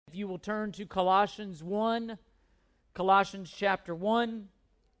If you will turn to Colossians chapter 1,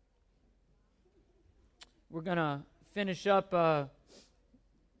 we're going to finish up a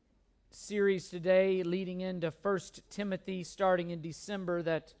series today leading into 1 Timothy starting in December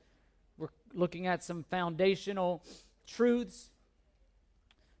that we're looking at some foundational truths.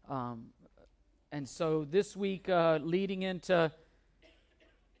 And so this week leading into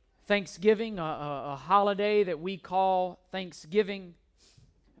Thanksgiving, a holiday that we call Thanksgiving,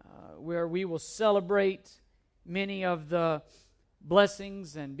 where we will celebrate many of the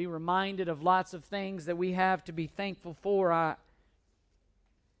blessings and be reminded of lots of things that we have to be thankful for.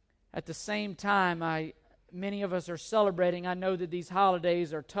 At the same time, many of us are celebrating. I know that these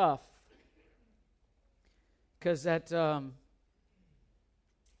holidays are tough because at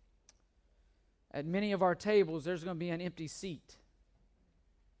many of our tables, there's going to be an empty seat.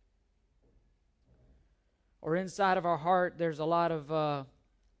 Or inside of our heart, there's a lot of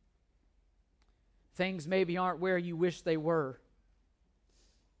things maybe aren't where you wish they were.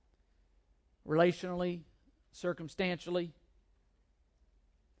 Relationally, circumstantially.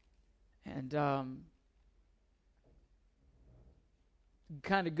 And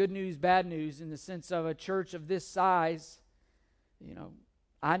kind of good news, bad news in the sense of a church of this size. You know,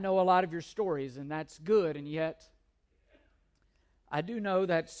 I know a lot of your stories, and that's good, and yet I do know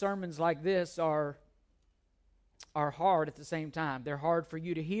that sermons like this are hard at the same time. They're hard for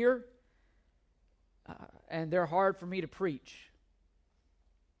you to hear, and they're hard for me to preach.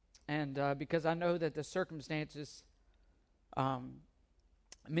 And because I know that the circumstances,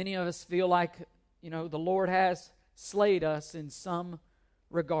 many of us feel like, the Lord has slayed us in some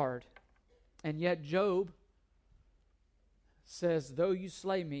regard. And yet Job says, though you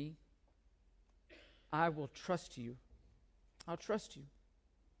slay me, I will trust you. I'll trust you.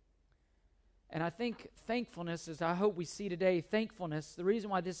 And I think thankfulness, as I hope we see today, thankfulness, the reason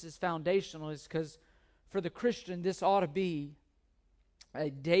why this is foundational is because for the Christian, this ought to be a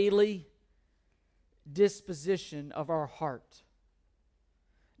daily disposition of our heart.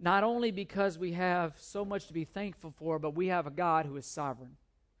 Not only because we have so much to be thankful for, but we have a God who is sovereign.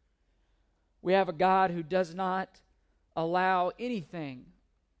 We have a God who does not allow anything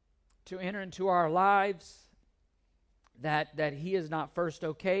to enter into our lives that He is not first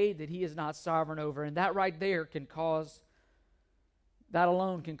okay, that He is not sovereign over. And that right there that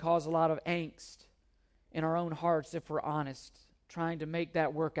alone can cause a lot of angst in our own hearts if we're honest, trying to make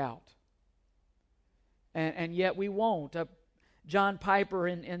that work out. And yet we won't. John Piper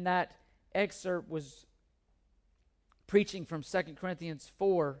in that excerpt was preaching from 2 Corinthians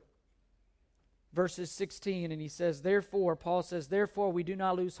 4, verses 16, and he says, Paul says, therefore we do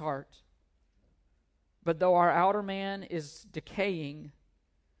not lose heart. But though our outer man is decaying,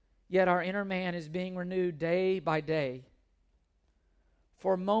 yet our inner man is being renewed day by day.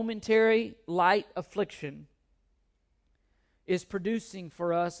 For momentary light affliction is producing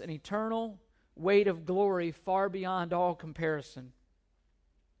for us an eternal weight of glory far beyond all comparison.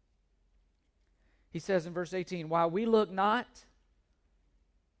 He says in verse 18, while we look not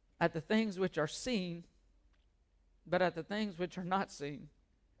at the things which are seen, but at the things which are not seen.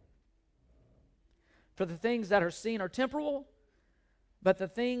 For the things that are seen are temporal, but the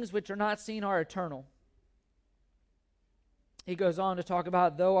things which are not seen are eternal. He goes on to talk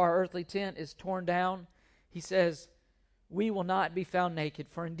about, though our earthly tent is torn down, he says, we will not be found naked.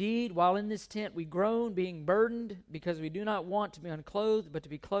 For indeed, while in this tent we groan, being burdened, because we do not want to be unclothed, but to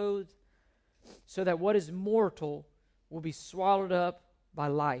be clothed, so that what is mortal will be swallowed up by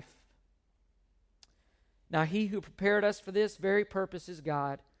life. Now He who prepared us for this very purpose is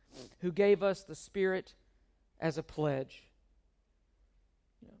God, who gave us the Spirit as a pledge.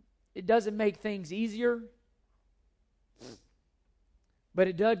 It doesn't make things easier, but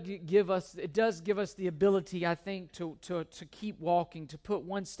it does give us the ability, I think, to keep walking, to put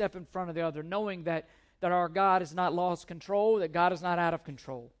one step in front of the other, knowing that our God has not lost control, that God is not out of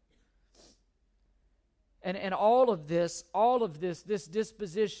control. And all of this, this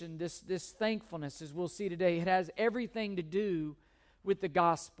disposition, this thankfulness, as we'll see today, it has everything to do with the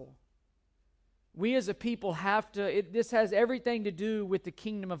gospel. We as a people this has everything to do with the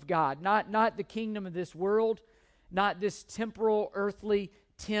kingdom of God, not the kingdom of this world, not this temporal earthly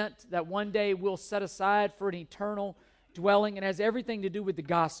tent that one day we'll set aside for an eternal dwelling. It has everything to do with the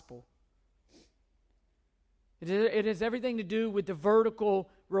gospel. It has everything to do with the vertical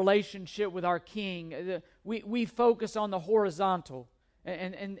relationship with our King. We focus on the horizontal.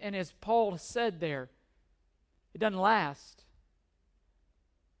 And as Paul said there, it doesn't last.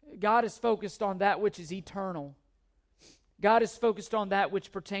 God is focused on that which is eternal. God is focused on that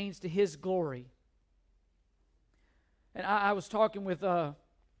which pertains to His glory. And I was talking with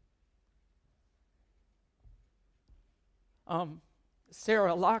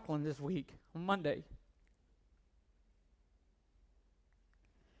Sarah Lachlan this week on Monday.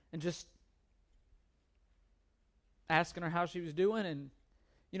 And just asking her how she was doing. And,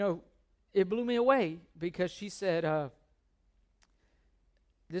 it blew me away because she said,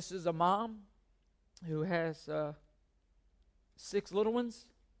 this is a mom who has 6 little ones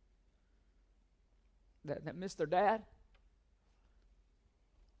that miss their dad.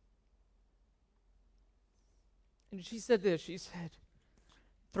 And she said this, she said,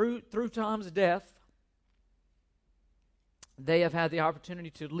 through Tom's death, they have had the opportunity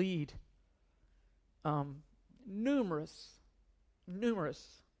to lead numerous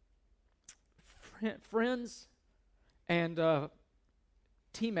friends and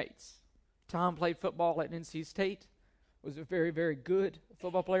teammates. Tom played football at NC State, was a very, very good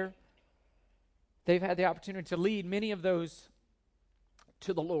football player. They've had the opportunity to lead many of those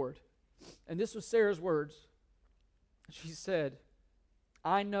to the Lord. And this was Sarah's words. She said,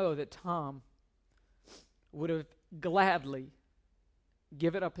 I know that Tom would have gladly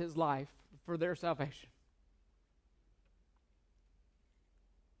given up his life for their salvation.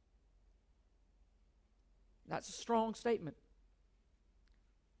 That's a strong statement.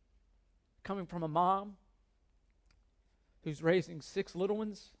 Coming from a mom who's raising 6 little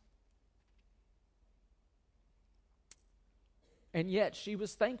ones. And yet she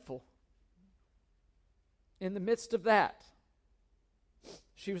was thankful. In the midst of that,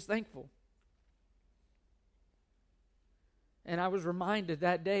 she was thankful. And I was reminded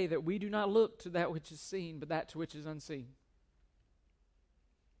that day that we do not look to that which is seen, but that to which is unseen.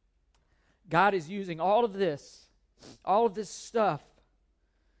 God is using all of this stuff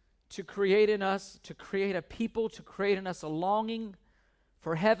to create in us, to create a people, to create in us a longing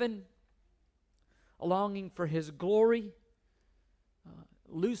for heaven, a longing for His glory,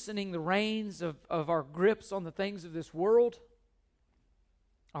 loosening the reins of our grips on the things of this world,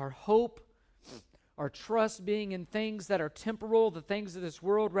 our hope, our trust being in things that are temporal, the things of this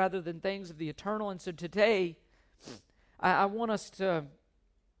world, rather than things of the eternal. And so today, I want us to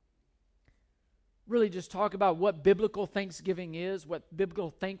really just talk about what biblical thanksgiving is, what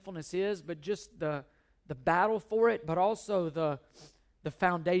biblical thankfulness is, but just the battle for it, but also the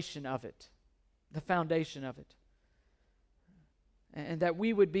foundation of it. The foundation of it. And that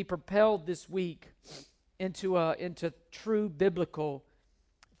we would be propelled this week into true biblical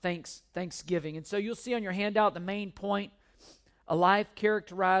thanksgiving. And so you'll see on your handout the main point: a life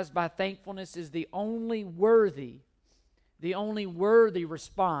characterized by thankfulness is the only worthy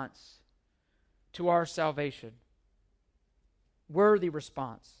response to our salvation. Worthy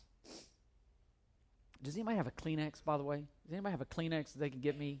response. Does anybody have a Kleenex, by the way? Does anybody have a Kleenex that they can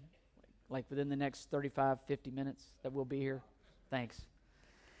get me like within the next 35, 50 minutes that we'll be here? Thanks.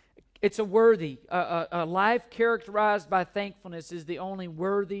 It's a worthy, a life characterized by thankfulness is the only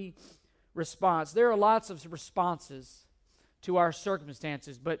worthy response. There are lots of responses to our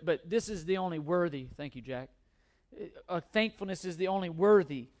circumstances, but this is the only worthy. Thank you, Jack. Thankfulness is the only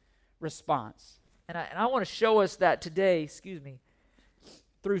worthy response. And I want to show us that today,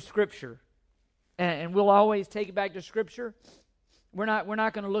 through Scripture. And we'll always take it back to Scripture. We're not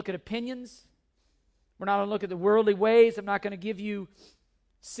going to look at opinions. We're not going to look at the worldly ways. I'm not going to give you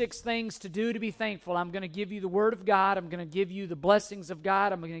 6 things to do to be thankful. I'm going to give you the Word of God. I'm going to give you the blessings of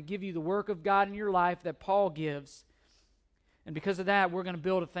God. I'm going to give you the work of God in your life that Paul gives. And because of that, we're going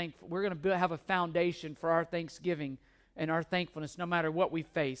to have a foundation for our thanksgiving and our thankfulness, no matter what we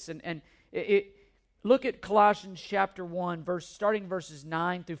face. And look at Colossians chapter 1, starting verses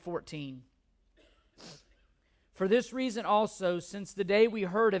 9 through 14. For this reason also, since the day we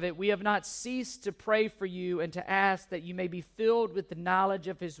heard of it, we have not ceased to pray for you and to ask that you may be filled with the knowledge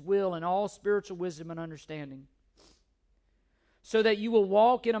of His will and all spiritual wisdom and understanding, so that you will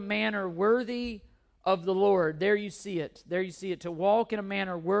walk in a manner worthy of the Lord. There you see it. To walk in a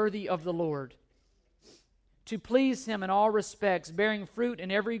manner worthy of the Lord, to please Him in all respects, bearing fruit in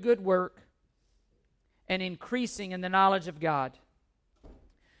every good work and increasing in the knowledge of God,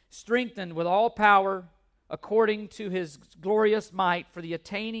 strengthened with all power according to His glorious might, for the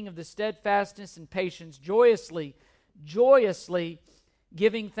attaining of the steadfastness and patience, joyously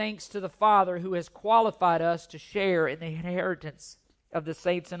giving thanks to the Father who has qualified us to share in the inheritance of the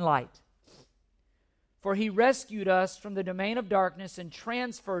saints in light. For He rescued us from the domain of darkness and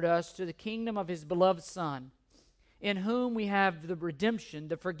transferred us to the kingdom of His beloved Son, in whom we have the redemption,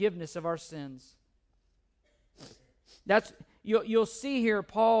 the forgiveness of our sins. You'll see here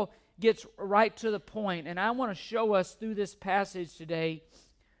Paul gets right to the point, and I want to show us through this passage today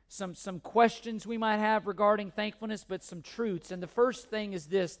some questions we might have regarding thankfulness, but some truths. And the first thing is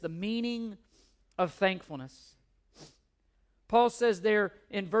this: the meaning of thankfulness. Paul says there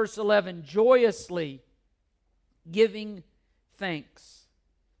in verse 11, joyously giving thanks.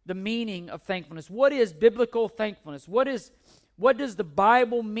 The meaning of thankfulness. What is biblical thankfulness? What does the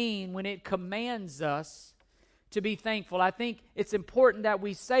Bible mean when it commands us to be thankful? I think it's important that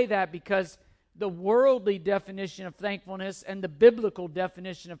we say that because the worldly definition of thankfulness and the biblical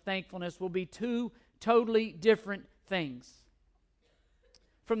definition of thankfulness will be two totally different things.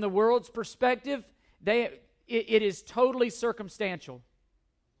 From the world's perspective, it is totally circumstantial.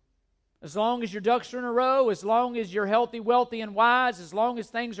 As long as your ducks are in a row, as long as you're healthy, wealthy, and wise, as long as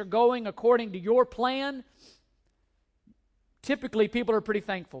things are going according to your plan, typically people are pretty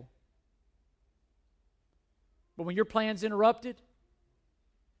thankful. But when your plan's interrupted,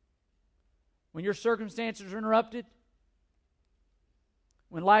 when your circumstances are interrupted,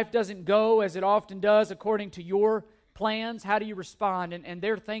 when life doesn't go as it often does according to your plans, how do you respond? And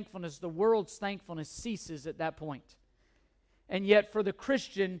their thankfulness, the world's thankfulness, ceases at that point. And yet for the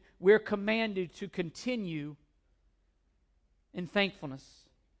Christian, we're commanded to continue in thankfulness.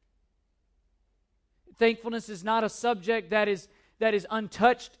 Thankfulness is not a subject that is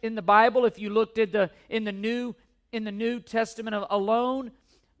untouched in the Bible. If you looked at in the New Testament alone,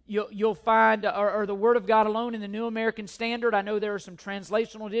 you'll find, or the Word of God alone in the New American Standard. I know there are some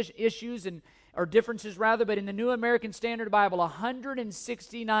translational issues or differences rather, but in the New American Standard Bible,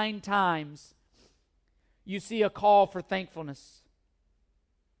 169 times you see a call for thankfulness.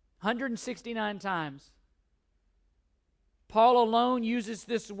 169 times. Paul alone uses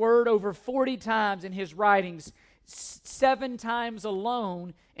this word over 40 times in his writings, 7 times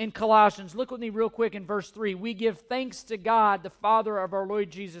alone in Colossians. Look with me real quick in verse 3. We give thanks to God, the Father of our Lord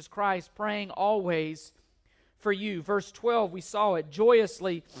Jesus Christ, praying always for you. Verse 12, we saw it,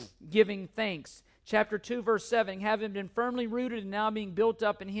 joyously giving thanks. Chapter 2, verse 7, having been firmly rooted and now being built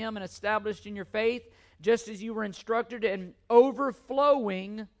up in Him and established in your faith, just as you were instructed, and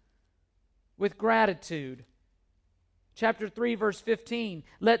overflowing with gratitude. Chapter 3, verse 15,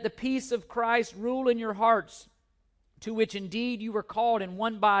 let the peace of Christ rule in your hearts, to which indeed you were called in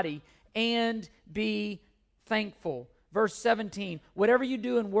one body, and be thankful. Verse 17, whatever you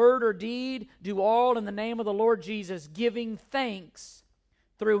do in word or deed, do all in the name of the Lord Jesus, giving thanks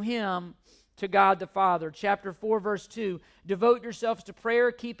through Him to God the Father. Chapter 4, verse 2, devote yourselves to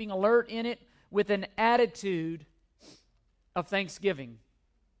prayer, keeping alert in it with an attitude of thanksgiving.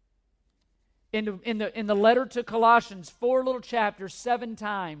 In the letter to Colossians, 4 little chapters, 7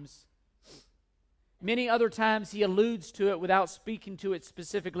 times. Many other times he alludes to it without speaking to it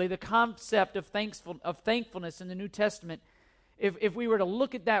specifically. The concept of thankfulness in the New Testament, if we were to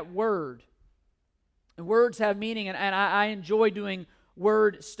look at that word, words have meaning, and I enjoy doing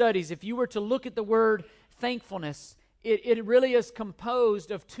word studies. If you were to look at the word thankfulness, it really is composed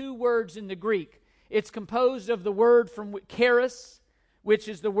of 2 words in the Greek. It's composed of the word from charis, which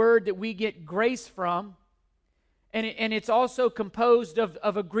is the word that we get grace from, and it's also composed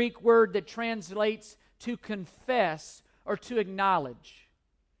of a Greek word that translates to confess or to acknowledge.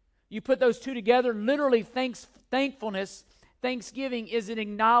 You put those two together, literally thankfulness, thanksgiving is an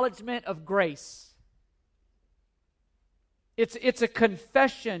acknowledgement of grace. It's a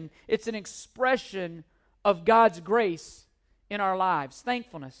confession, it's an expression of God's grace in our lives.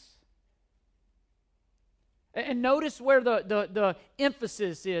 Thankfulness. And notice where the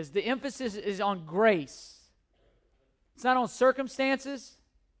emphasis is. The emphasis is on grace. It's not on circumstances.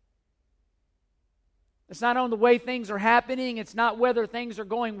 It's not on the way things are happening. It's not whether things are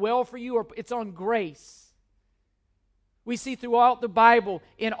going well for you, or it's on grace. We see throughout the Bible,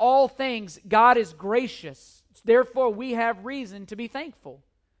 in all things, God is gracious. Therefore, we have reason to be thankful.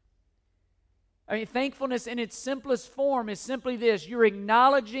 I mean, thankfulness in its simplest form is simply this. You're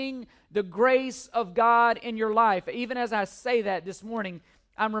acknowledging the grace of God in your life. Even as I say that this morning,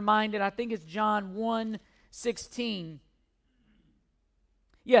 I'm reminded, I think it's John 1:16.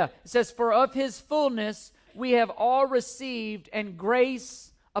 Yeah, it says, for of His fullness we have all received, and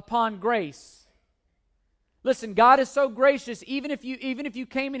grace upon grace. Listen, God is so gracious, even if you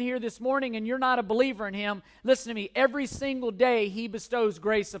came in here this morning and you're not a believer in Him, listen to me, every single day He bestows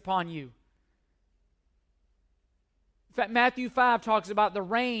grace upon you. In fact, Matthew 5 talks about the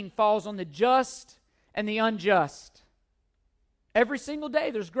rain falls on the just and the unjust. Every single day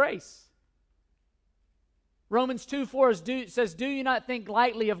there's grace. Romans 2:4 says, do you not think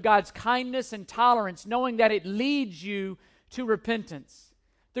lightly of God's kindness and tolerance, knowing that it leads you to repentance?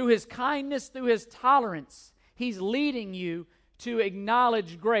 Through His kindness, through His tolerance, He's leading you to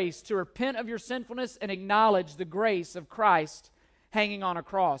acknowledge grace, to repent of your sinfulness and acknowledge the grace of Christ hanging on a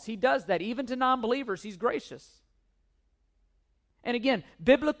cross. He does that even to non-believers. He's gracious. And again,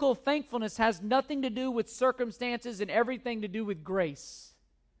 biblical thankfulness has nothing to do with circumstances and everything to do with grace.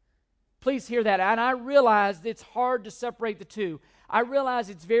 Please hear that. And I realize it's hard to separate the two. I realize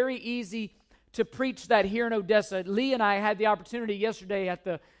it's very easy to preach that here in Odessa. Lee and I had the opportunity yesterday at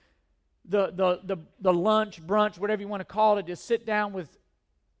the lunch, brunch, whatever you want to call it, to sit down with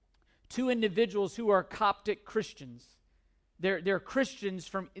two individuals who are Coptic Christians. They're Christians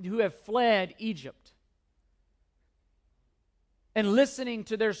who have fled Egypt. And listening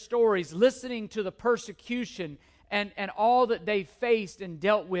to their stories, listening to the persecution and all that they faced and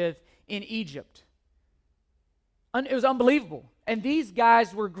dealt with in Egypt. It was unbelievable. And these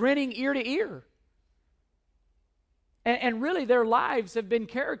guys were grinning ear to ear. And really their lives have been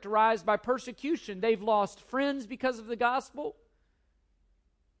characterized by persecution. They've lost friends because of the gospel,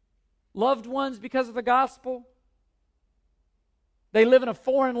 loved ones because of the gospel. They live in a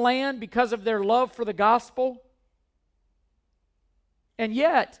foreign land because of their love for the gospel. And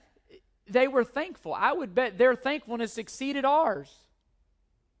yet, they were thankful. I would bet their thankfulness exceeded ours.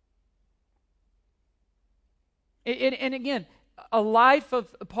 And again, a life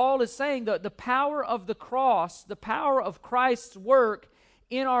of, Paul is saying that the power of the cross, the power of Christ's work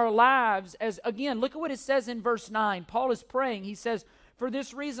in our lives, as again, look at what it says in verse 9. Paul is praying. He says, "For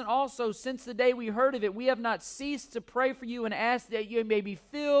this reason also, since the day we heard of it, we have not ceased to pray for you and ask that you may be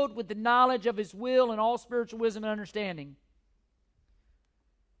filled with the knowledge of His will and all spiritual wisdom and understanding."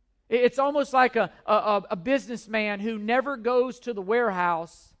 It's almost like a businessman who never goes to the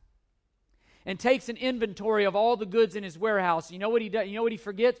warehouse and takes an inventory of all the goods in his warehouse. You know what he does? You know what he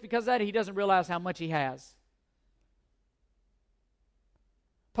forgets because of that? He doesn't realize how much he has.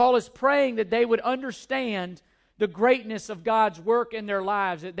 Paul is praying that they would understand the greatness of God's work in their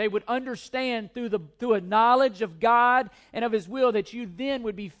lives, that they would understand through a knowledge of God and of His will, that you then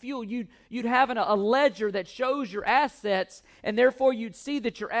would be fueled. You'd have a ledger that shows your assets, and therefore you'd see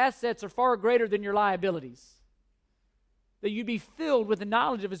that your assets are far greater than your liabilities. That you'd be filled with the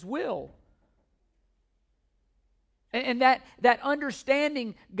knowledge of His will. And that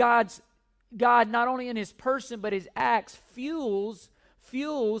understanding God not only in His person but His acts fuels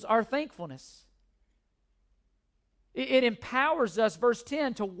our thankfulness. It empowers us, verse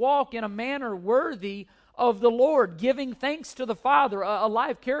 10, to walk in a manner worthy of the Lord, giving thanks to the Father, a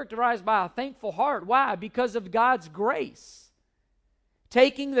life characterized by a thankful heart. Why? Because of God's grace.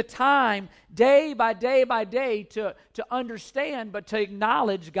 Taking the time day by day by day to understand, but to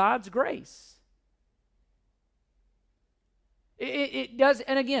acknowledge God's grace. It does,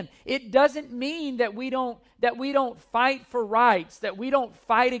 and again, it doesn't mean that we don't fight for rights, that we don't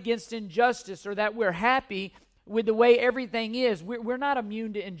fight against injustice, or that we're happy with the way everything is. We're not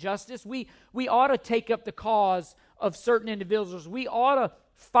immune to injustice. We ought to take up the cause of certain individuals. We ought to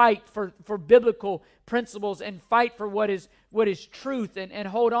fight for biblical principles and fight for what is truth and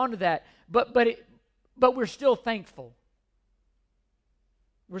hold on to that. But we're still thankful.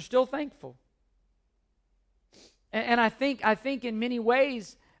 We're still thankful. And I think in many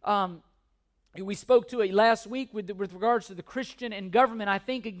ways, we spoke to it last week with regards to the Christian and government. I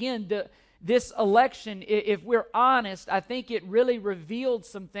think again this election, if we're honest, I think it really revealed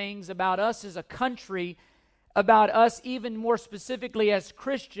some things about us as a country, about us even more specifically as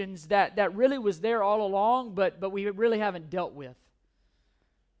Christians that really was there all along, but we really haven't dealt with.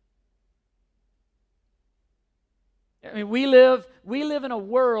 I mean, we live in a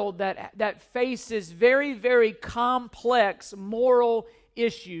world that faces very, very complex moral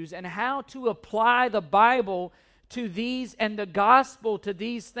issues, and how to apply the Bible to these and the gospel to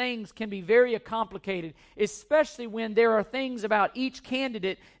these things can be very complicated, especially when there are things about each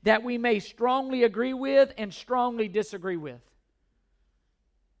candidate that we may strongly agree with and strongly disagree with.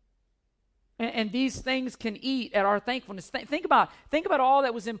 And these things can eat at our thankfulness. Think about all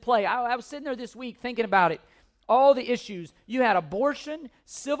that was in play. I was sitting there this week thinking about it. All the issues. You had abortion,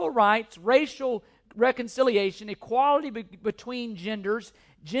 civil rights, racial reconciliation, equality between genders,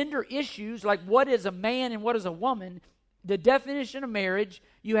 gender issues like what is a man and what is a woman, the definition of marriage.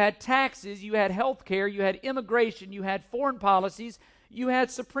 You had taxes, you had health care, you had immigration, you had foreign policies, you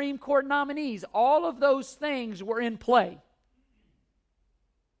had Supreme Court nominees. All of those things were in play.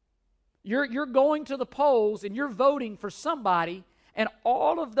 You're going to the polls and you're voting for somebody, and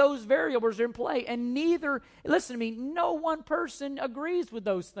all of those variables are in play, and listen to me, no one person agrees with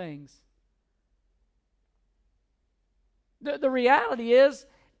those things. The reality is,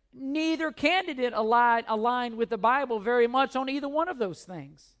 neither candidate aligned with the Bible very much on either one of those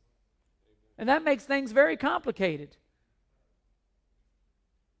things. And that makes things very complicated.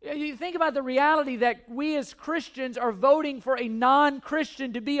 You think about the reality that we as Christians are voting for a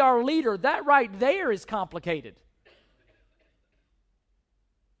non-Christian to be our leader. That right there is complicated.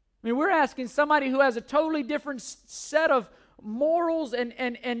 mean, we're asking somebody who has a totally different set of morals and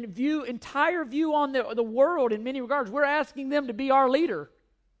entire view on the world in many regards. We're asking them to be our leader.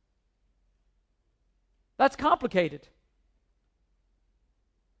 That's complicated.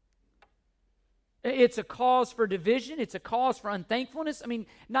 It's a cause for division. It's a cause for unthankfulness. I mean,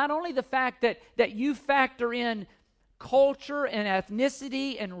 not only the fact that you factor in culture and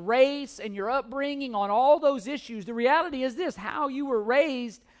ethnicity and race and your upbringing on all those issues, the reality is this: how you were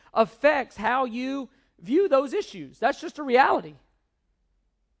raised affects how you view those issues. That's just a reality.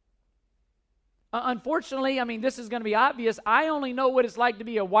 Unfortunately, I mean, this is going to be obvious. I only know what it's like to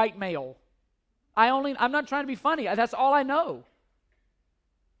be a white male. I'm not trying to be funny. That's all I know.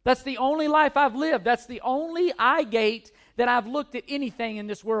 That's the only life I've lived. That's the only eye gate that I've looked at anything in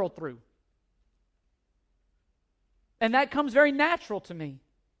this world through. And that comes very natural to me,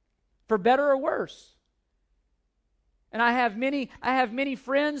 for better or worse. And I have many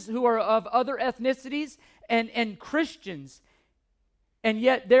friends who are of other ethnicities and Christians, and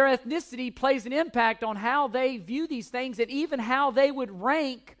yet their ethnicity plays an impact on how they view these things and even how they would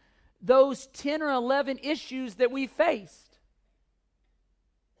rank those 10 or 11 issues that we faced.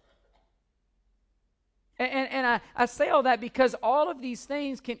 And I say all that because all of these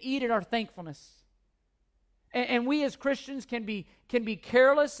things can eat at our thankfulness. And we as Christians can be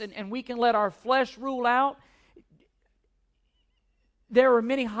careless and we can let our flesh rule out. There were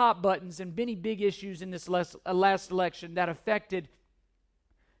many hot buttons and many big issues in this last election that affected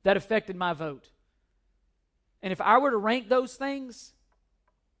my vote. And if I were to rank those things,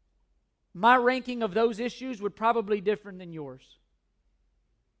 my ranking of those issues would probably be different than yours.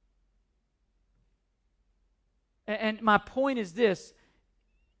 And my point is this: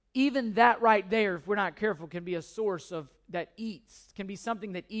 even that right there, if we're not careful, can be a source can be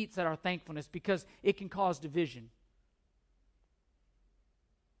something that eats at our thankfulness, because it can cause division.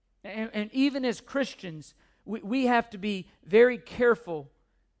 And even as Christians, we have to be very careful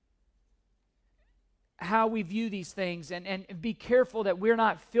how we view these things, and be careful that we're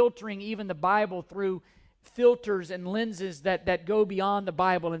not filtering even the Bible through filters and lenses that go beyond the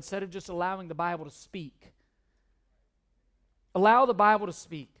Bible, instead of just allowing the Bible to speak. Allow the Bible to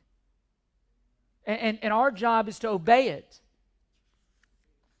speak. And our job is to obey it.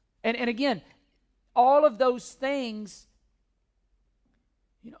 And again, all of those things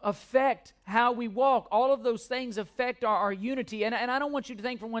affect how we walk. All of those things affect our unity. And I don't want you to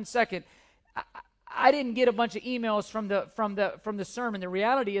think for 1 second, I didn't get a bunch of emails from the sermon. The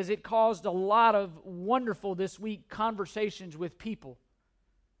reality is it caused a lot of wonderful this week conversations with people.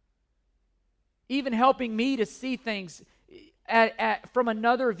 Even helping me to see things from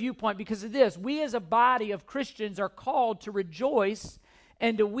another viewpoint, because of this. We as a body of Christians are called to rejoice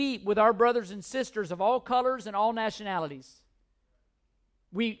and to weep with our brothers and sisters of all colors and all nationalities.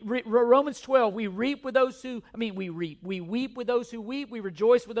 Romans 12, we weep with those who weep, we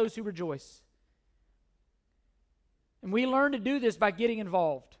rejoice with those who rejoice. And we learn to do this by getting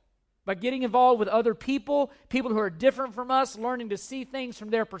involved. By getting involved with other people who are different from us, learning to see things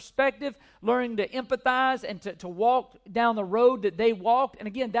from their perspective, learning to empathize and to walk down the road that they walked. And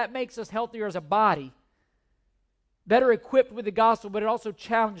again, that makes us healthier as a body, better equipped with the gospel, but it also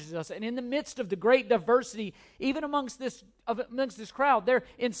challenges us. And in the midst of the great diversity, even amongst this crowd,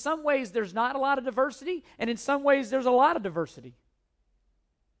 in some ways there's not a lot of diversity, and in some ways there's a lot of diversity.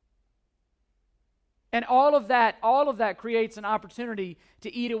 And all of that creates an opportunity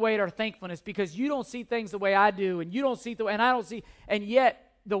to eat away at our thankfulness, because you don't see things the way I do, and you don't see and I don't see, and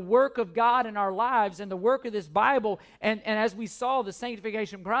yet the work of God in our lives and the work of this Bible, and as we saw, the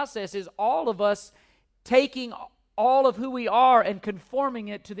sanctification process is all of us taking all of who we are and conforming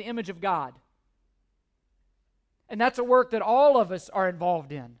it to the image of God. And that's a work that all of us are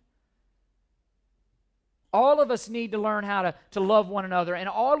involved in. All of us need to learn how to love one another, and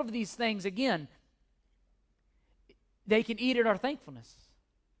all of these things, again, they can eat at our thankfulness.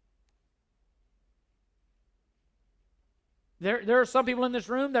 There are some people in this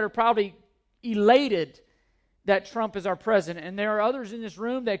room that are probably elated that Trump is our president, and there are others in this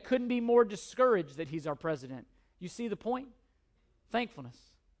room that couldn't be more discouraged that he's our president. You see the point? Thankfulness.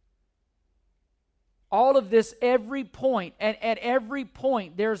 All of this, every point, at every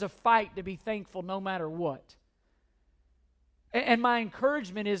point, there's a fight to be thankful no matter what. And my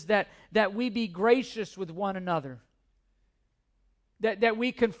encouragement is that we be gracious with one another. That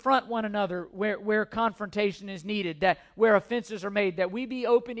we confront one another where confrontation is needed, that where offenses are made, that we be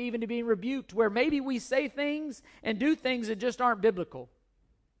open even to being rebuked, where maybe we say things and do things that just aren't biblical.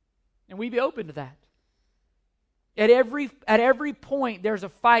 And we be open to that. At every point, there's a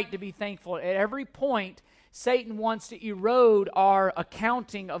fight to be thankful. At every point, Satan wants to erode our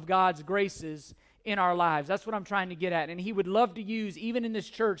accounting of God's graces in our lives. That's what I'm trying to get at. And he would love to use, even in this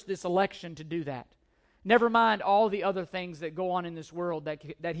church, this election to do that. Never mind all the other things that go on in this world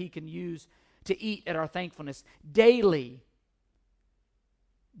that he can use to eat at our thankfulness. Daily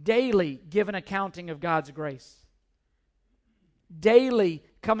give an accounting of God's grace. Daily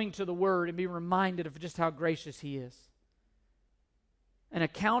coming to the Word and be reminded of just how gracious He is. An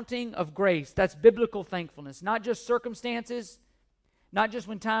accounting of grace, that's biblical thankfulness. Not just circumstances, not just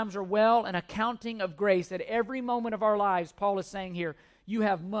when times are well, an accounting of grace at every moment of our lives. Paul is saying here, you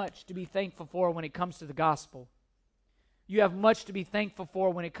have much to be thankful for when it comes to the gospel. You have much to be thankful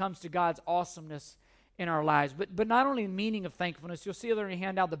for when it comes to God's awesomeness in our lives. But not only the meaning of thankfulness, you'll see there in your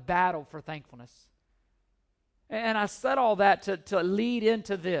handout the battle for thankfulness. And I said all that to lead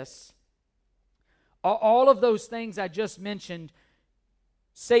into this. All of those things I just mentioned,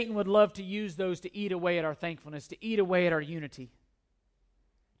 Satan would love to use those to eat away at our thankfulness, to eat away at our unity,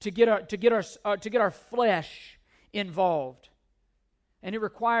 to get our flesh involved. And it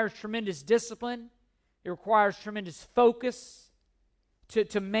requires tremendous discipline. It requires tremendous focus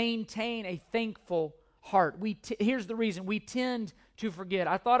to maintain a thankful heart. Here's the reason. We tend to forget.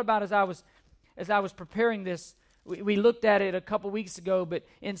 I thought about as I was preparing this, we looked at it a couple weeks ago, but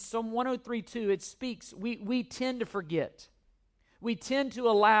in Psalm 103:2 it speaks, we tend to forget. We tend to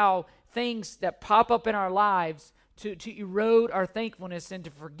allow things that pop up in our lives to erode our thankfulness and to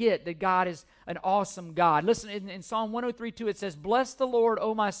forget that God is an awesome God. Listen, in Psalm 103:2 it says, "Bless the Lord,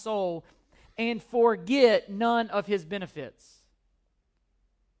 O my soul, and forget none of His benefits."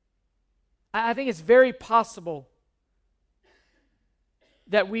 I think it's very possible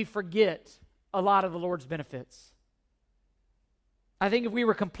that we forget a lot of the Lord's benefits. I think if we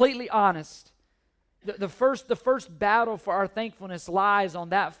were completely honest, the first battle for our thankfulness lies on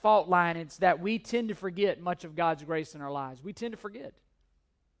that fault line. It's that we tend to forget much of God's grace in our lives. We tend to forget.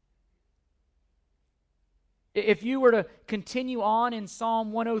 If you were to continue on in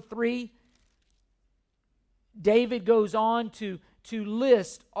Psalm 103, David goes on to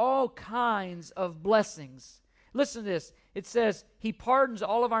list all kinds of blessings. Listen to this. It says, He pardons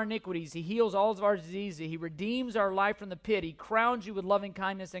all of our iniquities. He heals all of our diseases. He redeems our life from the pit. He crowns you with loving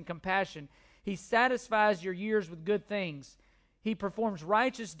kindness and compassion. He satisfies your years with good things. He performs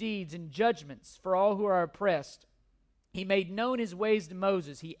righteous deeds and judgments for all who are oppressed. He made known His ways to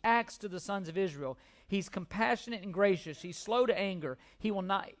Moses. He acts to the sons of Israel. He's compassionate and gracious. He's slow to anger.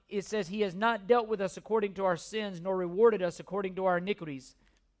 It says, He has not dealt with us according to our sins, nor rewarded us according to our iniquities.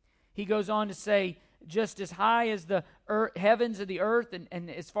 He goes on to say, just as high as the heavens of the earth, and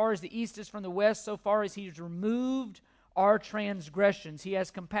as far as the east is from the west, so far as He's removed our transgressions. He has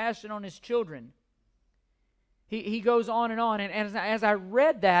compassion on His children. He goes on. And as I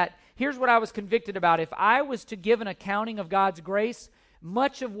read that, here's what I was convicted about. If I was to give an accounting of God's grace,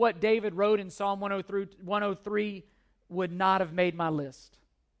 much of what David wrote in Psalm 103 would not have made my list.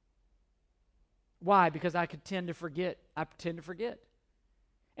 Why? Because I tend to forget.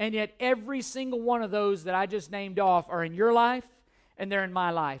 And yet every single one of those that I just named off are in your life and they're in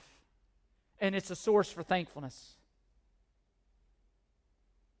my life. And it's a source for thankfulness.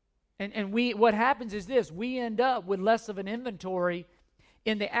 And what happens is this, we end up with less of an inventory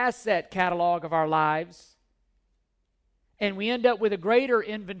in the asset catalog of our lives, and we end up with a greater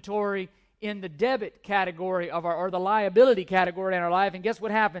inventory in the debit category of or the liability category in our life, and guess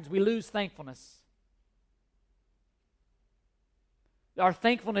what happens? We lose thankfulness. Our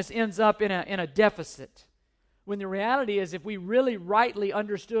thankfulness ends up in a deficit. When the reality is, if we really rightly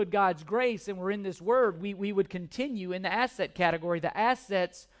understood God's grace and were in this Word, we would continue in the asset category. The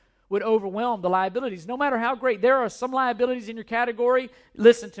assets would overwhelm the liabilities. No matter how great, there are some liabilities in your category,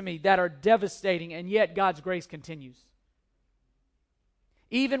 listen to me, that are devastating, and yet God's grace continues.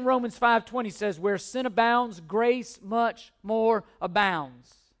 Even Romans 5:20 says, where sin abounds, grace much more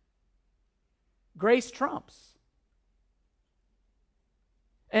abounds. Grace trumps.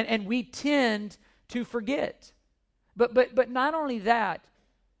 And we tend to forget. But not only that,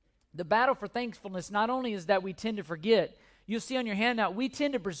 the battle for thankfulness not only is that we tend to forget, you'll see on your handout, we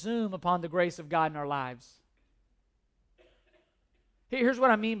tend to presume upon the grace of God in our lives. Here's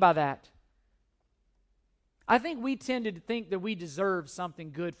what I mean by that. I think we tended to think that we deserve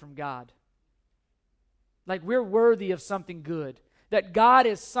something good from God. Like we're worthy of something good. That God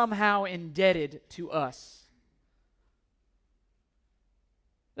is somehow indebted to us.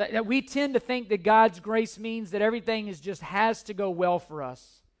 That we tend to think that God's grace means that everything just has to go well for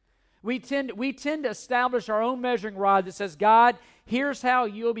us. We tend to establish our own measuring rod that says, God, here's how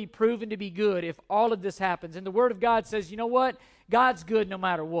you'll be proven to be good if all of this happens. And the Word of God says, you know what? God's good no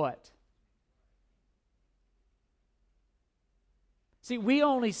matter what. See, we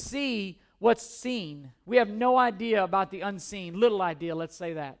only see what's seen. We have no idea about the unseen, little idea, let's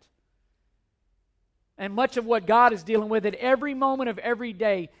say that. And much of what God is dealing with at every moment of every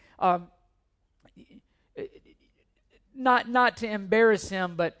day, not to embarrass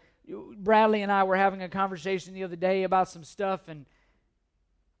him, but Bradley and I were having a conversation the other day about some stuff, and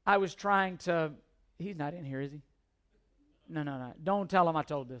I was trying to, he's not in here, is he? No. Don't tell him I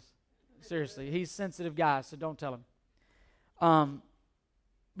told this. Seriously, he's a sensitive guy, so don't tell him.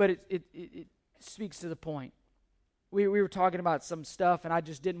 But it speaks to the point. We were talking about some stuff, and I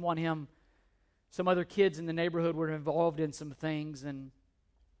just didn't want him. Some other kids in the neighborhood were involved in some things, and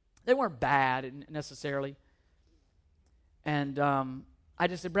they weren't bad necessarily. And I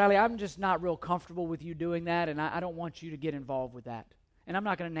just said, Bradley, I'm just not real comfortable with you doing that, and I don't want you to get involved with that. And I'm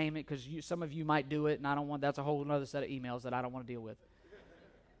not going to name it because some of you might do it, and I don't want. That's a whole other set of emails that I don't want to deal with.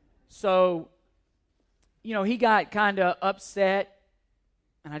 So, he got kind of upset.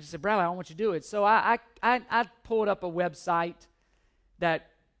 And I just said, Bradley, I don't want you to do it. So I pulled up a website that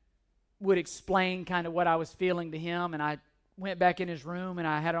would explain kind of what I was feeling to him. And I went back in his room and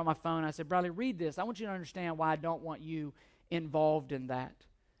I had it on my phone. I said, Bradley, read this. I want you to understand why I don't want you involved in that.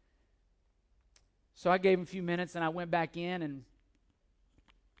 So I gave him a few minutes and I went back in and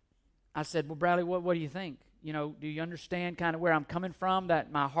I said, well, Bradley, what do you think? Do you understand kind of where I'm coming from,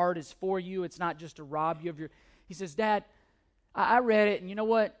 that my heart is for you? It's not just to rob you of your... He says, Dad, I read it, and you know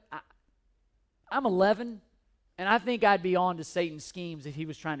what? I'm 11, and I think I'd be on to Satan's schemes if he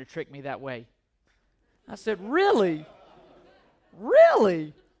was trying to trick me that way. I said, really?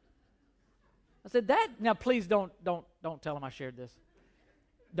 Really? I said, that, now please don't tell him I shared this.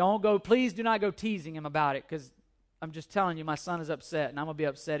 Please do not go teasing him about it, because I'm just telling you, my son is upset, and I'm going to be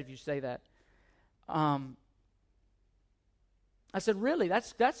upset if you say that. I said, really?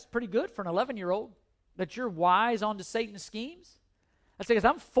 That's pretty good for an 11-year-old? That you're wise onto Satan's schemes? I say, because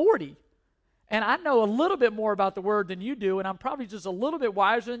I'm 40, and I know a little bit more about the word than you do, and I'm probably just a little bit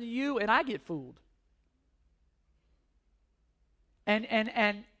wiser than you, and I get fooled.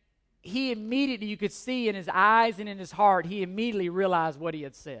 And he immediately, you could see in his eyes and in his heart, he immediately realized what he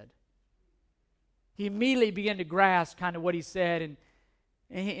had said. He immediately began to grasp kind of what he said,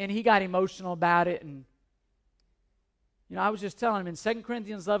 and he got emotional about it, and I was just telling him in 2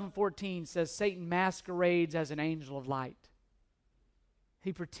 Corinthians 11:14 says Satan masquerades as an angel of light.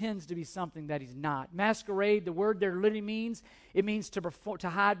 He pretends to be something that he's not. Masquerade, the word there literally means, it means to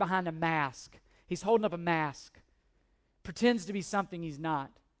hide behind a mask. He's holding up a mask. Pretends to be something he's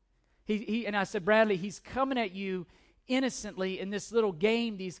not. And I said, Bradley, he's coming at you innocently in this little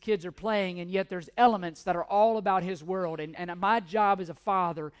game these kids are playing, and yet there's elements that are all about his world. And my job as a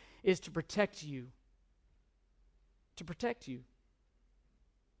father is to protect you. To protect you.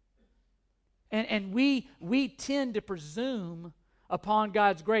 And we tend to presume upon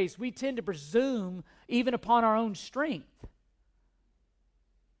God's grace. We tend to presume even upon our own strength.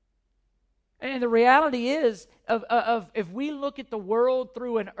 And the reality is, if we look at the world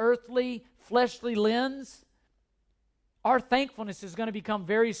through an earthly, fleshly lens, our thankfulness is going to become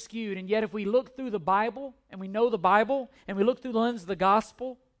very skewed. And yet if we look through the Bible, and we know the Bible, and we look through the lens of the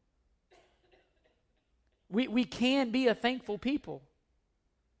gospel, we can be a thankful people.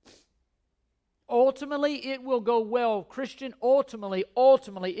 Ultimately, it will go well. Christian, ultimately,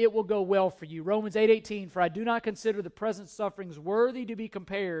 it will go well for you. Romans 8:18, for I do not consider the present sufferings worthy to be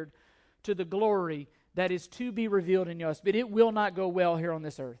compared to the glory that is to be revealed in us. But it will not go well here on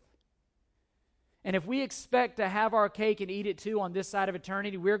this earth. And if we expect to have our cake and eat it too on this side of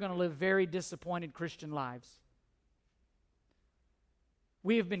eternity, we're going to live very disappointed Christian lives.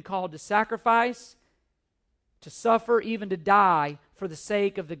 We have been called to sacrifice, to suffer, even to die for the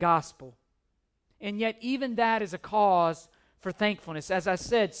sake of the gospel. And yet even that is a cause for thankfulness. As I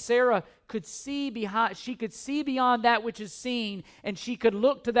said, Sarah could see beyond that which is seen, and she could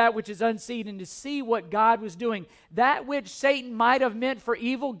look to that which is unseen and to see what God was doing. That which Satan might have meant for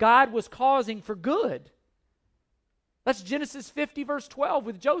evil, God was causing for good. That's Genesis 50 verse 12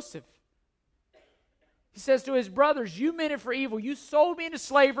 with Joseph. He says to his brothers, you meant it for evil. You sold me into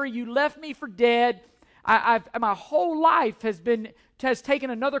slavery. You left me for dead. My whole life has taken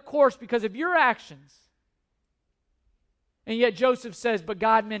another course because of your actions. And yet Joseph says, but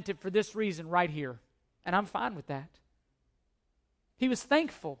God meant it for this reason right here. And I'm fine with that. He was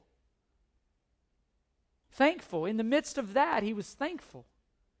thankful. Thankful. In the midst of that, he was thankful.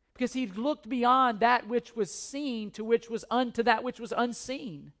 Because he looked beyond that which was seen to that which was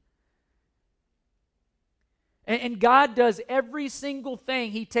unseen. And God does every single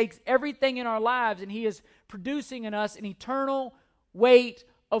thing. He takes everything in our lives and he is producing in us an eternal weight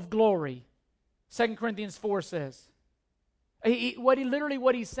of glory. 2 Corinthians 4 says. What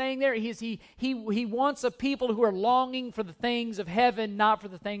he's saying there is he wants a people who are longing for the things of heaven, not for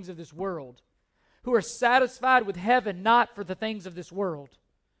the things of this world. Who are satisfied with heaven, not for the things of this world.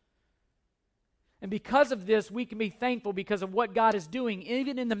 And because of this, we can be thankful because of what God is doing,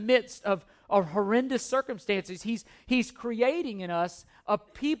 even in the midst of horrendous circumstances. He's creating in us a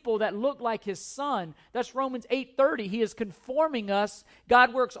people that look like His Son. That's Romans 8:30. He is conforming us.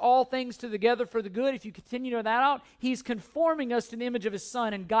 God works all things together for the good. If you continue that out, He's conforming us to the image of His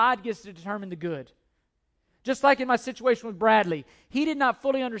Son, and God gets to determine the good. Just like in my situation with Bradley. He did not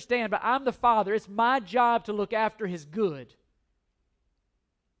fully understand, but I'm the father. It's my job to look after his good.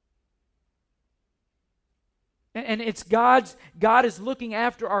 And it's God is looking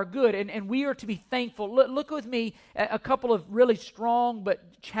after our good, and we are to be thankful. Look with me at a couple of really strong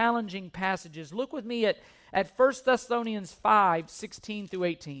but challenging passages. Look with me at 1 Thessalonians 5, 16 through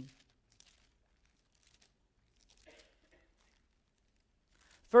 18.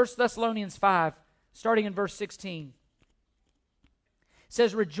 1 Thessalonians 5, starting in verse 16. It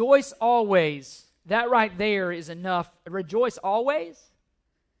says, rejoice always. That right there is enough. Rejoice always.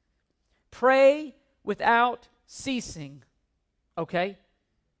 Pray without ceasing. Okay?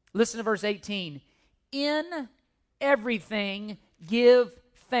 Listen to verse 18. In everything give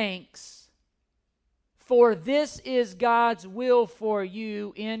thanks, for this is God's will for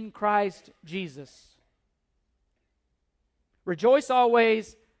you in Christ Jesus. Rejoice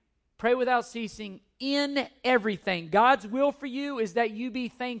always, pray without ceasing, in everything. God's will for you is that you be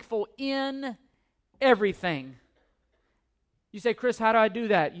thankful in everything. You say, Chris, how do I do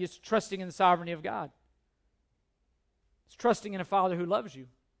that? You're trusting in the sovereignty of God. It's trusting in a Father who loves you.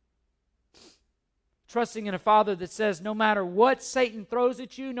 Trusting in a Father that says no matter what Satan throws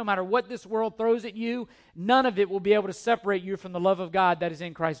at you, no matter what this world throws at you, none of it will be able to separate you from the love of God that is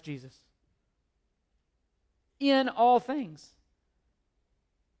in Christ Jesus. In all things.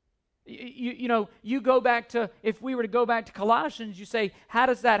 You go back to, if we were to go back to Colossians, you say, how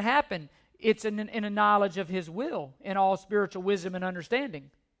does that happen? It's in a knowledge of His will, in all spiritual wisdom and understanding.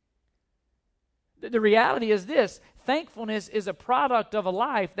 The reality is this: thankfulness is a product of a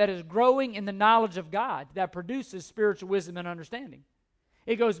life that is growing in the knowledge of God, that produces spiritual wisdom and understanding.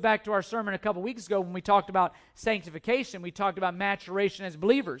 It goes back to our sermon a couple weeks ago when we talked about sanctification. We talked about maturation as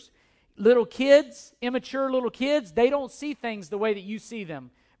believers. Little kids, immature little kids, they don't see things the way that you see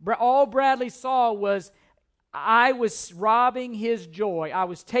them. All Bradley saw was, I was robbing his joy. I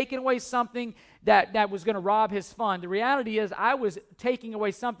was taking away something that was going to rob his fun. The reality is I was taking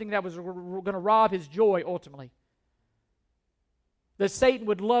away something that was going to rob his joy ultimately. That Satan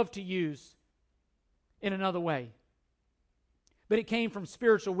would love to use in another way. But it came from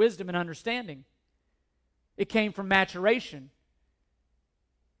spiritual wisdom and understanding. It came from maturation.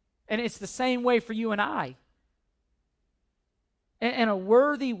 And it's the same way for you and I. And a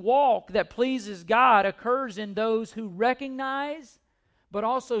worthy walk that pleases God occurs in those who recognize but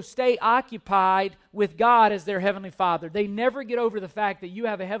also stay occupied with God as their Heavenly Father. They never get over the fact that you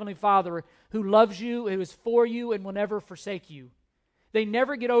have a Heavenly Father who loves you, who is for you, and will never forsake you. They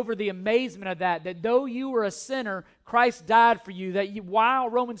never get over the amazement of that though you were a sinner, Christ died for you.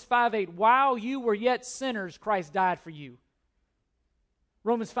 Romans 5:8, while you were yet sinners, Christ died for you.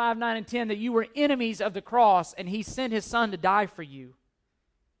 Romans 5, 9, and 10, that you were enemies of the cross, and He sent His Son to die for you.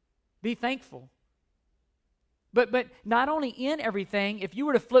 Be thankful. But not only in everything, if you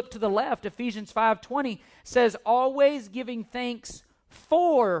were to flip to the left, Ephesians 5:20 says, always giving thanks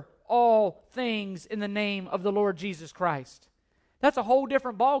for all things in the name of the Lord Jesus Christ. That's a whole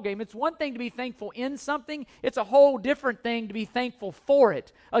different ballgame. It's one thing to be thankful in something. It's a whole different thing to be thankful for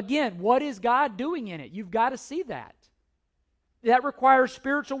it. Again, what is God doing in it? You've got to see that. That requires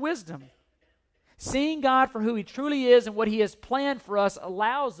spiritual wisdom. Seeing God for who He truly is and what He has planned for us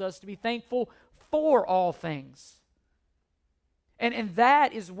allows us to be thankful for all things. And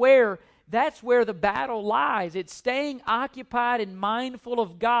that's where the battle lies. It's staying occupied and mindful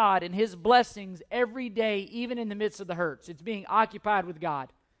of God and His blessings every day, even in the midst of the hurts. It's being occupied with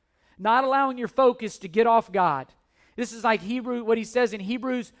God. Not allowing your focus to get off God. This is like what he says in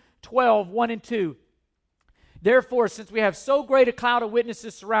Hebrews 12, 1 and 2. Therefore, since we have so great a cloud of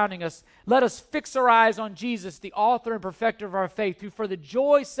witnesses surrounding us, let us fix our eyes on Jesus, the author and perfecter of our faith, who for the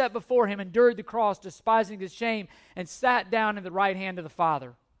joy set before Him endured the cross, despising the shame, and sat down in the right hand of the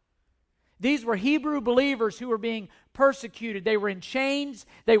Father. These were Hebrew believers who were being persecuted. They were in chains.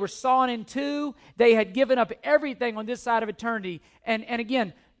 They were sawn in two. They had given up everything on this side of eternity. And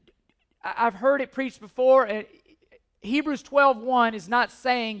again, I've heard it preached before. Hebrews 12:1 is not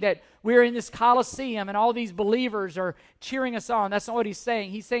saying that we're in this Colosseum and all these believers are cheering us on. That's not what he's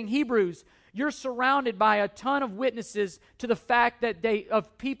saying. He's saying, Hebrews, You're surrounded by a ton of witnesses to the fact that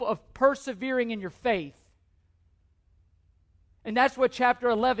people of persevering in your faith. And that's what chapter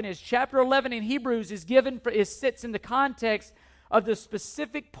 11 is. Chapter 11 in Hebrews sits in the context of the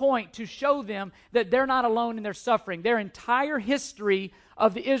specific point to show them that they're not alone in their suffering. Their entire history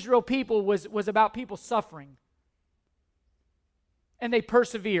of the Israel people was about people suffering. And they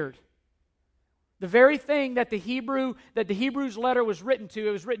persevered. The very thing that the Hebrews letter was written to,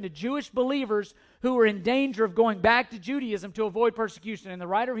 it was written to Jewish believers who were in danger of going back to Judaism to avoid persecution. And the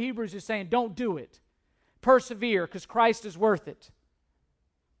writer of Hebrews is saying, don't do it. Persevere, because Christ is worth it.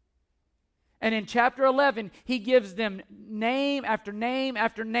 And in chapter 11, he gives them name after name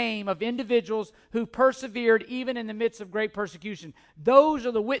after name of individuals who persevered even in the midst of great persecution. Those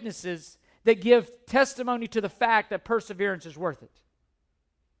are the witnesses that give testimony to the fact that perseverance is worth it.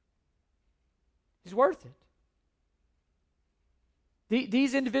 It's worth it.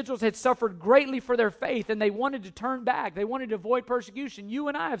 These individuals had suffered greatly for their faith, and they wanted to turn back. They wanted to avoid persecution. You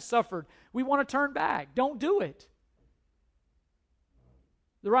and I have suffered. We want to turn back. Don't do it.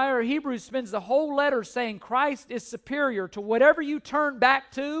 The writer of Hebrews spends the whole letter saying Christ is superior to whatever you turn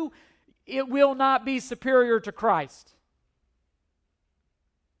back to. It will not be superior to Christ.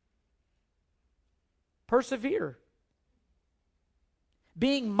 Persevere.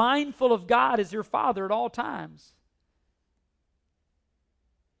 Being mindful of God as your Father at all times.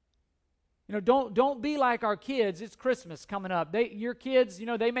 You know, don't be like our kids. It's Christmas coming up. Your kids, you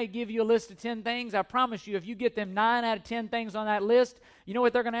know, they may give you a list of 10 things. I promise you, if you get them 9 out of 10 things on that list, you know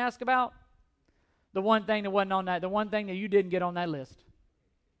what they're going to ask about? The one thing that wasn't on that, the one thing that you didn't get on that list.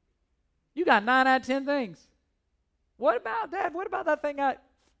 You got 9 out of 10 things. What about that? What about that thing?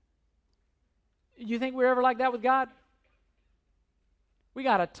 You think we're ever like that with God? We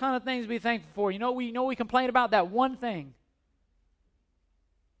got a ton of things to be thankful for. You know, we complain about that one thing.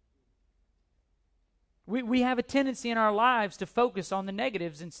 We have a tendency in our lives to focus on the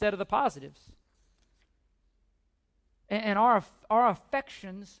negatives instead of the positives. And our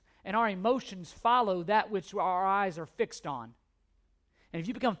affections and our emotions follow that which our eyes are fixed on. And if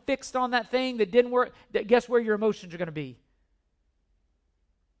you become fixed on that thing that didn't work, guess where your emotions are going to be?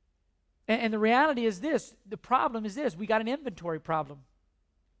 And the reality is this, the problem is this, we got an inventory problem.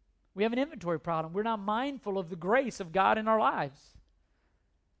 We have an inventory problem. We're not mindful of the grace of God in our lives.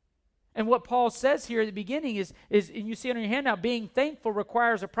 And what Paul says here at the beginning is, and you see it on your handout, being thankful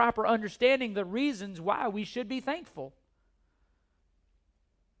requires a proper understanding of the reasons why we should be thankful.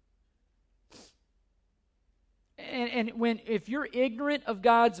 And if you're ignorant of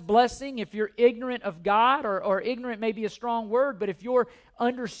God's blessing, if you're ignorant of God, or ignorant may be a strong word, but if your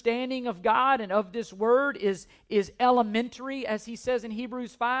understanding of God and of this word is elementary, as he says in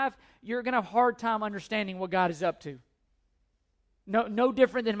Hebrews 5, you're going to have a hard time understanding what God is up to. No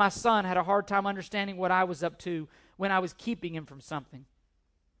different than my son had a hard time understanding what I was up to when I was keeping him from something.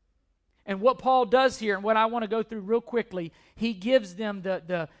 And what Paul does here, and what I want to go through real quickly, he gives them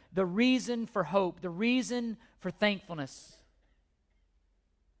the reason for hope, the reason for thankfulness.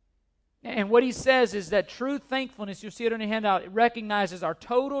 And what he says is that true thankfulness, you'll see it on your handout, it recognizes our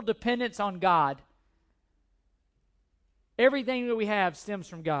total dependence on God. Everything that we have stems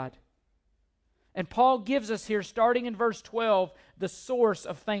from God. And Paul gives us here, starting in verse 12, the source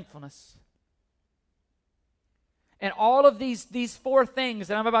of thankfulness. And all of these 4 things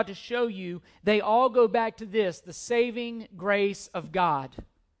that I'm about to show you, they all go back to this, the saving grace of God.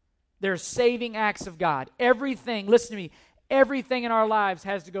 They're saving acts of God. Everything, listen to me, everything in our lives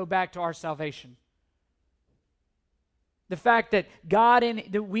has to go back to our salvation. The fact that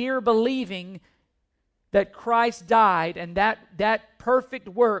that we are believing that Christ died and that perfect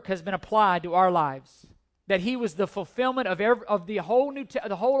work has been applied to our lives. That he was the fulfillment of the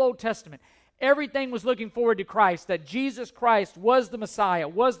whole Old Testament. Everything was looking forward to Christ, that Jesus Christ was the Messiah,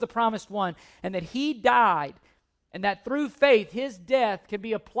 was the promised one, and that he died, and that through faith his death can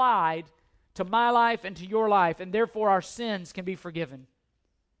be applied to my life and to your life, and therefore our sins can be forgiven.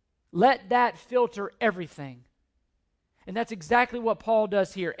 Let that filter everything. And that's exactly what Paul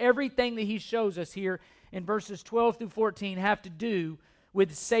does here. Everything that he shows us here in verses 12 through 14 have to do with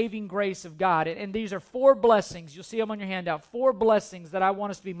the saving grace of God. And these are 4 blessings. You'll see them on your handout. 4 blessings that I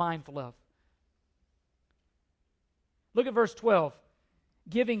want us to be mindful of. Look at verse 12.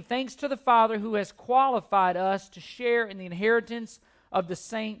 Giving thanks to the Father who has qualified us to share in the inheritance of the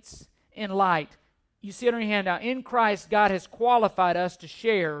saints in light. You see it on your handout. In Christ, God has qualified us to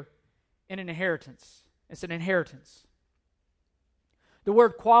share in an inheritance. It's an inheritance. The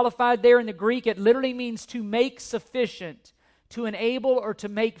word qualified there in the Greek, it literally means to make sufficient, to enable, or to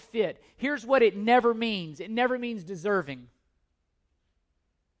make fit. Here's what it never means. It never means deserving.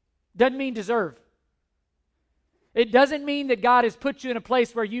 Doesn't mean deserve. It doesn't mean that God has put you in a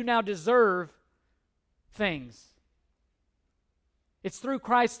place where you now deserve things. It's through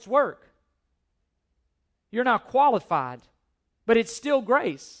Christ's work. You're now qualified, but it's still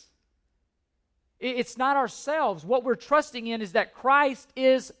grace. It's not ourselves. What we're trusting in is that Christ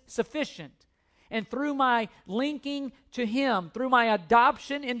is sufficient. And through my linking to Him, through my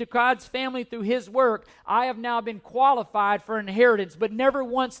adoption into God's family through His work, I have now been qualified for inheritance, but never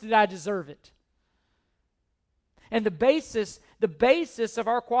once did I deserve it. And the basis of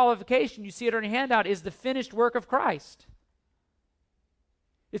our qualification, you see it on your handout, is the finished work of Christ.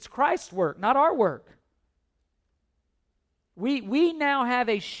 It's Christ's work, not our work. We now have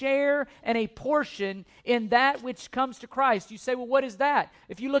a share and a portion in that which comes to Christ. You say, well, what is that?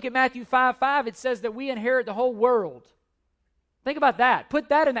 If you look at Matthew 5:5, it says that we inherit the whole world. Think about that. Put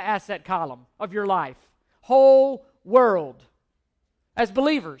that in the asset column of your life. Whole world. As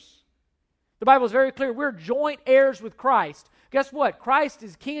believers. The Bible is very clear. We're joint heirs with Christ. Guess what? Christ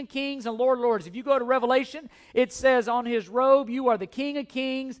is King of Kings and Lord of Lords. If you go to Revelation, it says on His robe, you are the King of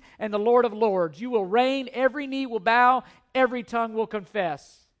Kings and the Lord of Lords. You will reign, every knee will bow, every tongue will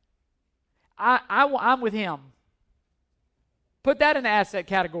confess. I'm with Him. Put that in the asset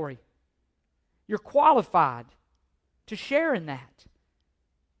category. You're qualified to share in that.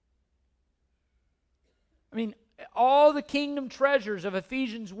 I mean, all the kingdom treasures of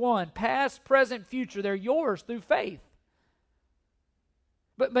Ephesians 1, past, present, future, they're yours through faith.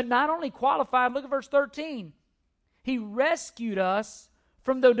 But not only qualified, look at verse 13. He rescued us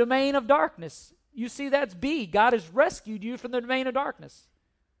from the domain of darkness. You see, that's B. God has rescued you from the domain of darkness.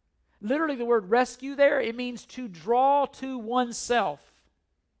 Literally, the word rescue there, it means to draw to oneself.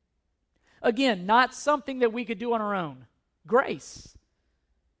 Again, not something that we could do on our own. Grace.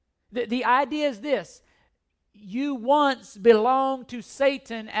 The idea is this. You once belonged to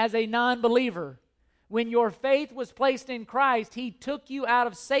Satan as a non-believer. When your faith was placed in Christ, He took you out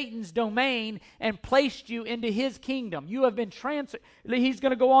of Satan's domain and placed you into His kingdom. You have been transferred. He's going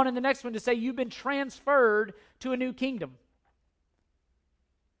to go on in the next one to say you've been transferred to a new kingdom.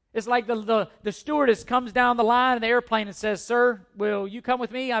 It's like the stewardess comes down the line in the airplane and says, "Sir, will you come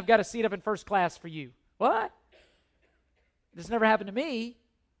with me? I've got a seat up in first class for you." What? This never happened to me.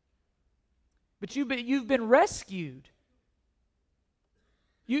 But you've been rescued.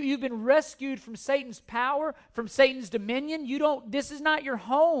 You've been rescued from Satan's power, from Satan's dominion. This is not your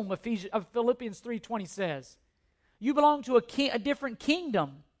home, Philippians 3:20 says. You belong to a different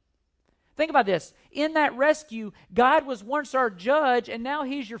kingdom. Think about this. In that rescue, God was once our judge, and now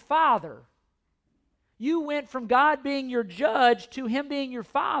He's your Father. You went from God being your judge to Him being your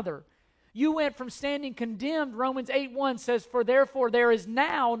Father. You went from standing condemned, Romans 8:1 says, "For therefore there is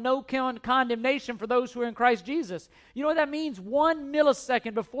now no condemnation for those who are in Christ Jesus." You know what that means? 1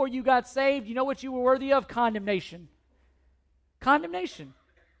 millisecond before you got saved, you know what you were worthy of? Condemnation. Condemnation.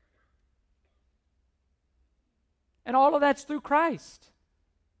 And all of that's through Christ.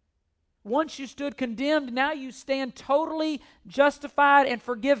 Once you stood condemned, now you stand totally justified and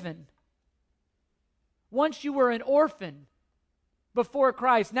forgiven. Once you were an orphan before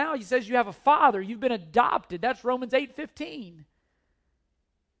Christ, now He says you have a father. You've been adopted. That's Romans 8:15.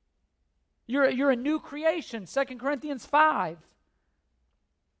 You're a new creation, 2 Corinthians 5.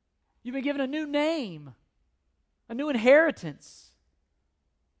 You've been given a new name, a new inheritance.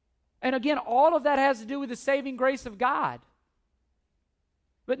 And again, all of that has to do with the saving grace of God.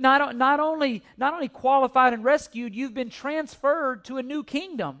 But not only qualified and rescued, you've been transferred to a new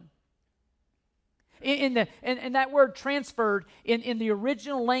kingdom. And that word transferred, in the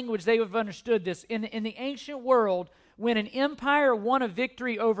original language, they would have understood this. In the ancient world, when an empire won a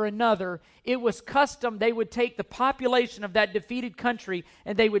victory over another, it was custom they would take the population of that defeated country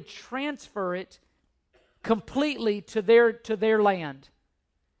and they would transfer it completely to their land.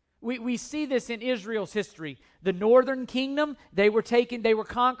 We see this in Israel's history. The northern kingdom, they were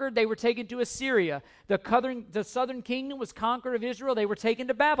conquered, they were taken to Assyria. The southern kingdom was conquered of Israel, they were taken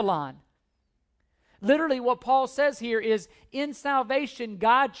to Babylon. Literally what Paul says here is, in salvation,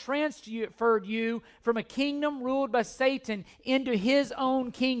 God transferred you from a kingdom ruled by Satan into His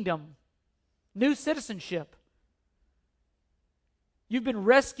own kingdom. New citizenship. You've been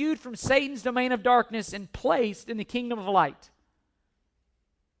rescued from Satan's domain of darkness and placed in the kingdom of light.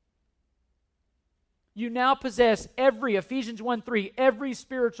 You now possess Ephesians 1:3, every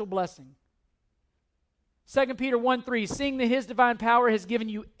spiritual blessing. 2 Peter 1:3, seeing that His divine power has given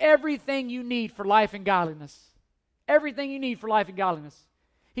you everything you need for life and godliness. Everything you need for life and godliness.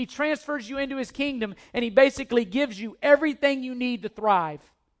 He transfers you into His kingdom, and He basically gives you everything you need to thrive.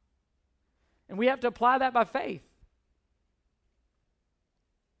 And we have to apply that by faith.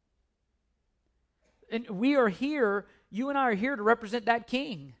 And we are here, you and I are here to represent that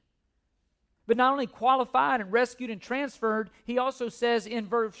King. But not only qualified and rescued and transferred, he also says in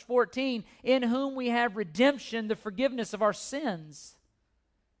verse 14, in whom we have redemption, the forgiveness of our sins.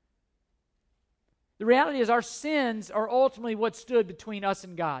 The reality is our sins are ultimately what stood between us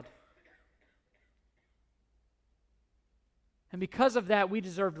and God. And because of that, we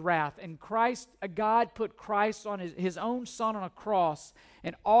deserved wrath. And God put Christ on his own Son on a cross.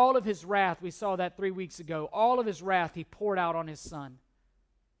 And all of his wrath, we saw that 3 weeks ago, all of his wrath he poured out on his Son.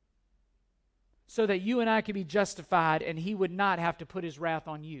 So that you and I could be justified and he would not have to put his wrath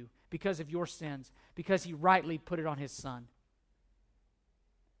on you because of your sins, because he rightly put it on his Son.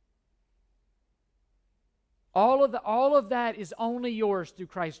 All of that is only yours through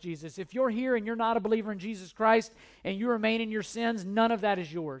Christ Jesus. If you're here and you're not a believer in Jesus Christ and you remain in your sins, none of that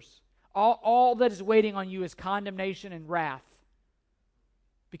is yours. All that is waiting on you is condemnation and wrath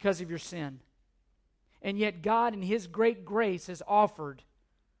because of your sin. And yet God in his great grace has offered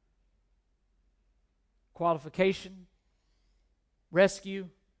qualification, rescue,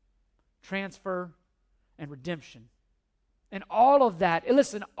 transfer, and redemption. And all of that,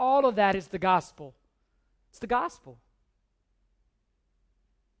 listen, all of that is the gospel. It's the gospel.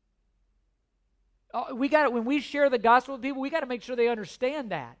 When we share the gospel with people, we got to make sure they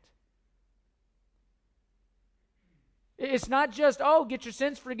understand that. It's not just, get your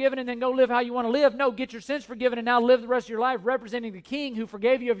sins forgiven and then go live how you want to live. No, get your sins forgiven and now live the rest of your life representing the King who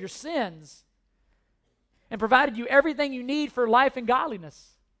forgave you of your sins and provided you everything you need for life and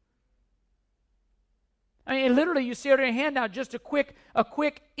godliness. I mean, literally, you see it in your hand now, just a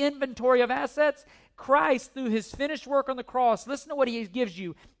quick inventory of assets. Christ, through his finished work on the cross, listen to what he gives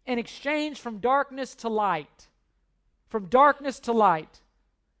you. In exchange from darkness to light. From darkness to light.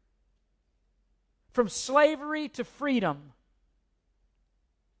 From slavery to freedom.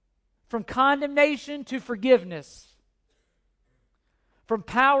 From condemnation to forgiveness. From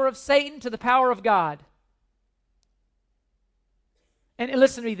power of Satan to the power of God. And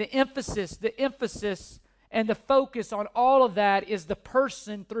listen to me, the emphasis and the focus on all of that is the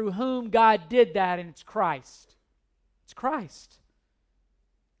person through whom God did that, and it's Christ. It's Christ.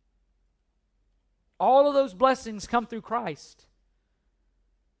 All of those blessings come through Christ.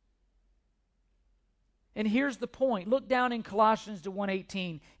 And here's the point. Look down in Colossians to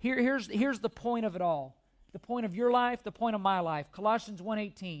 1:18. Here's the point of it all. The point of your life, the point of my life. Colossians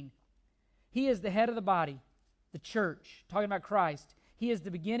 1:18. He is the head of the body, the church, talking about Christ. He is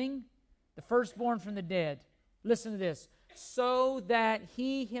the beginning, the firstborn from the dead. Listen to this. So that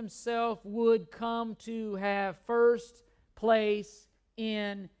he himself would come to have first place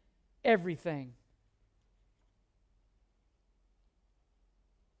in everything.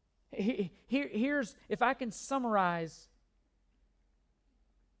 Here's, if I can summarize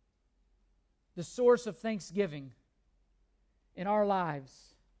the source of thanksgiving in our lives.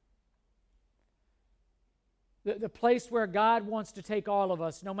 The place where God wants to take all of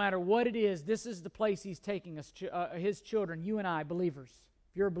us, no matter what it is, this is the place he's taking us, his children, you and I, believers.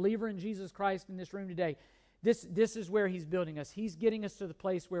 If you're a believer in Jesus Christ in this room today, this is where he's building us. He's getting us to the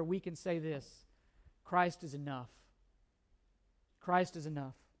place where we can say this: Christ is enough. Christ is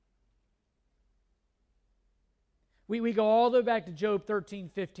enough. We go all the way back to Job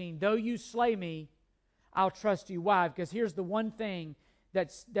 13:15. Though you slay me, I'll trust you. Why? Because here's the one thing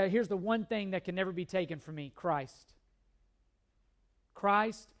here's the one thing that can never be taken from me: Christ.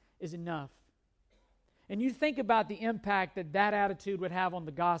 Christ is enough. And you think about the impact that attitude would have on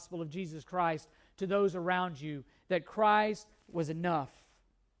the gospel of Jesus Christ to those around you, that Christ was enough.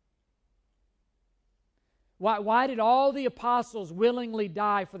 Why did all the apostles willingly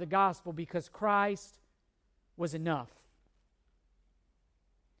die for the gospel? Because Christ was enough.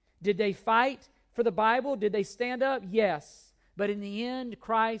 Did they fight for the Bible? Did they stand up? Yes. But in the end,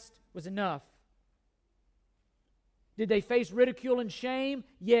 Christ was enough. Did they face ridicule and shame?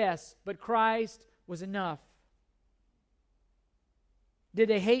 Yes, but Christ was enough. Did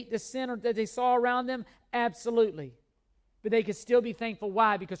they hate the sin that they saw around them? Absolutely. But they could still be thankful.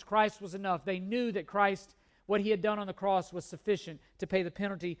 Why? Because Christ was enough. They knew that Christ, what he had done on the cross, was sufficient to pay the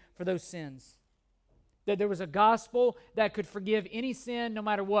penalty for those sins. That there was a gospel that could forgive any sin no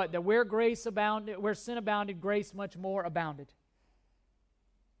matter what. That where sin abounded, grace much more abounded.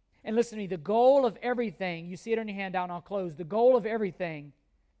 And listen to me, the goal of everything, you see it on your handout and I'll close, the goal of everything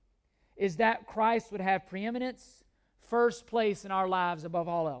is that Christ would have preeminence, first place in our lives above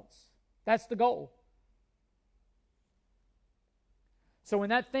all else. That's the goal. So when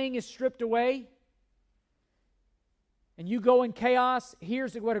that thing is stripped away and you go in chaos,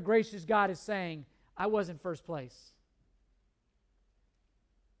 here's what a gracious God is saying: I wasn't first place.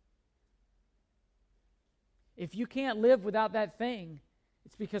 If you can't live without that thing,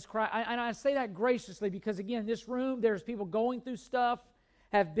 it's because Christ, and I say that graciously because, again, in this room, there's people going through stuff,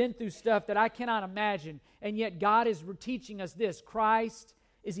 have been through stuff that I cannot imagine, and yet God is teaching us this: Christ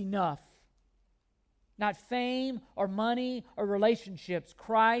is enough. Not fame or money or relationships.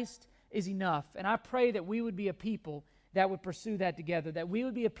 Christ is enough. And I pray that we would be a people that would pursue that together, that we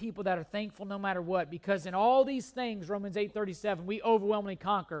would be a people that are thankful no matter what, because in all these things, Romans 8:37, we overwhelmingly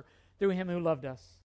conquer through Him who loved us.